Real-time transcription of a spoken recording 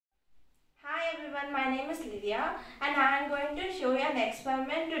everyone, my name is Lydia and I am going to show you an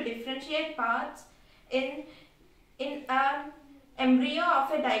experiment to differentiate parts in an embryo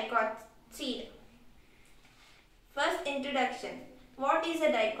of a dicot seed. First, introduction. What is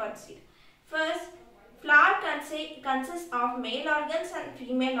a dicot seed? First, flower consists of male organs and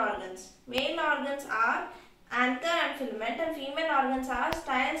female organs. Male organs are anther and filament and female organs are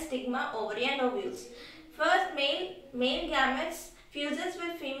style, stigma, ovary and ovules. First, male gametes fuses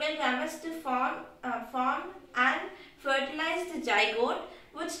with female gametes to form and fertilize the zygote,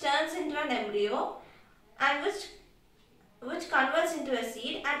 which turns into an embryo and which converts into a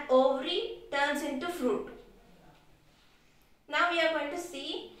seed, and ovary turns into fruit. Now we are going to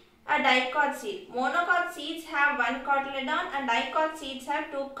see a dicot seed. Monocot seeds have one cotyledon and dicot seeds have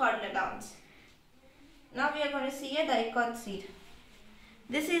two cotyledons. Now we are going to see a dicot seed.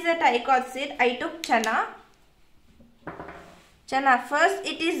 This is a dicot seed. I took chana. First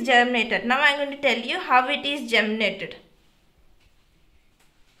it is germinated. Now I am going to tell you how it is germinated.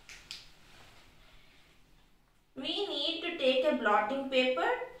 We need to take a blotting paper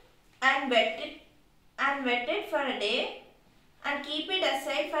and wet it for a day and keep it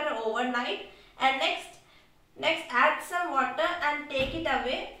aside for overnight, and next add some water and take it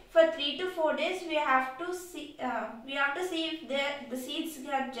away. For 3 to 4 days we have to see if the seeds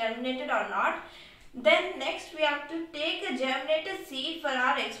got germinated or not. Then next we have to take a germinated seed for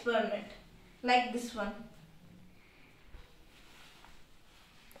our experiment, like this one.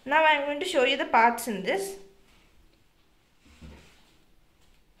 Now I am going to show you the parts in this.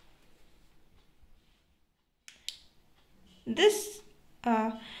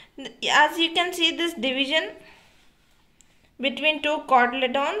 As you can see, this division between two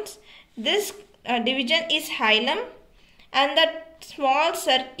cotyledons, this division is hilum, and that small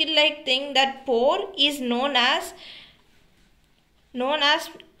circle like thing, that pore, is known as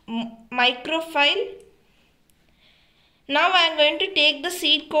micropyle. Now I am going to take the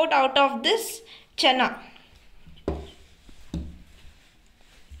seed coat out of this chana.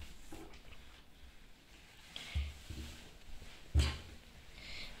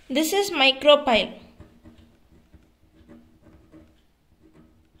 This is micropyle.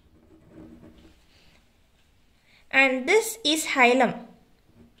 And this is hilum.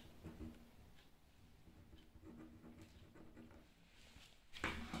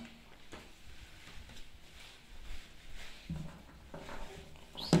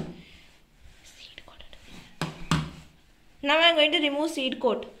 Now I am going to remove seed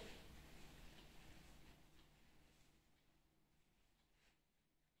coat.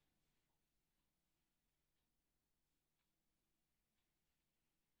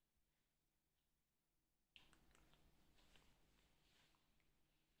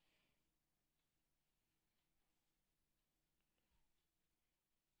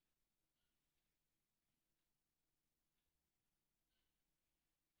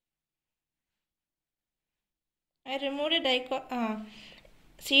 I removed a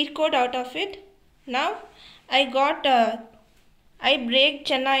seed coat out of it. Now I break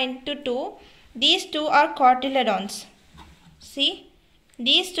chana into two. These two are cotyledons. See,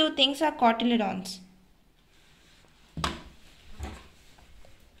 these two things are cotyledons.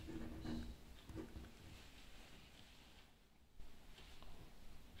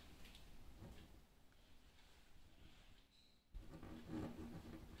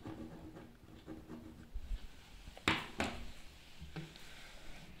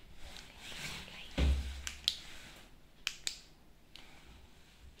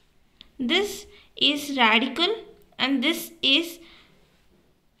 This is radical and this is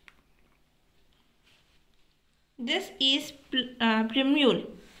plumule.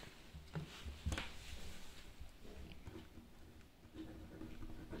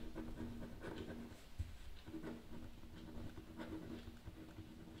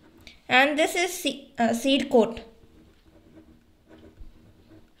 And this is seed coat.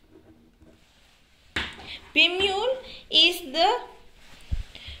 Plumule is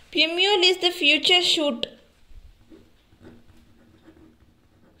the future shoot.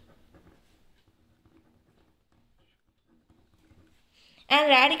 And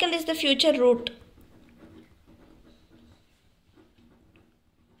radical is the future root.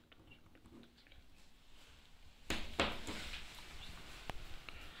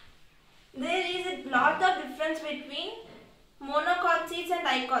 There is a lot of difference between monocot seeds and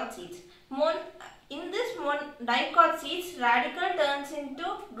dicot seeds. In this dicot seeds, radical turns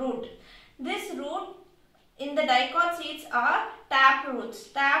into root. This root in the dicot seeds are tap roots.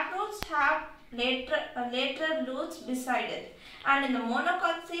 Tap roots have lateral roots beside it. And in the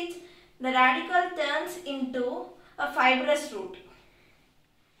monocot seeds, the radical turns into a fibrous root.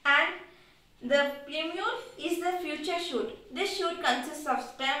 And The plumule is the future shoot. This shoot consists of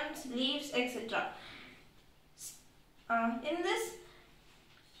stems, leaves, etc. In this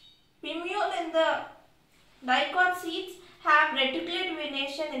plumule in the dicot seeds have reticulate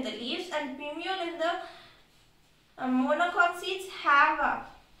venation in the leaves, and plumule in the monocot seeds have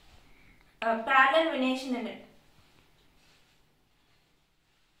a parallel venation in it.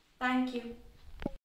 Thank you.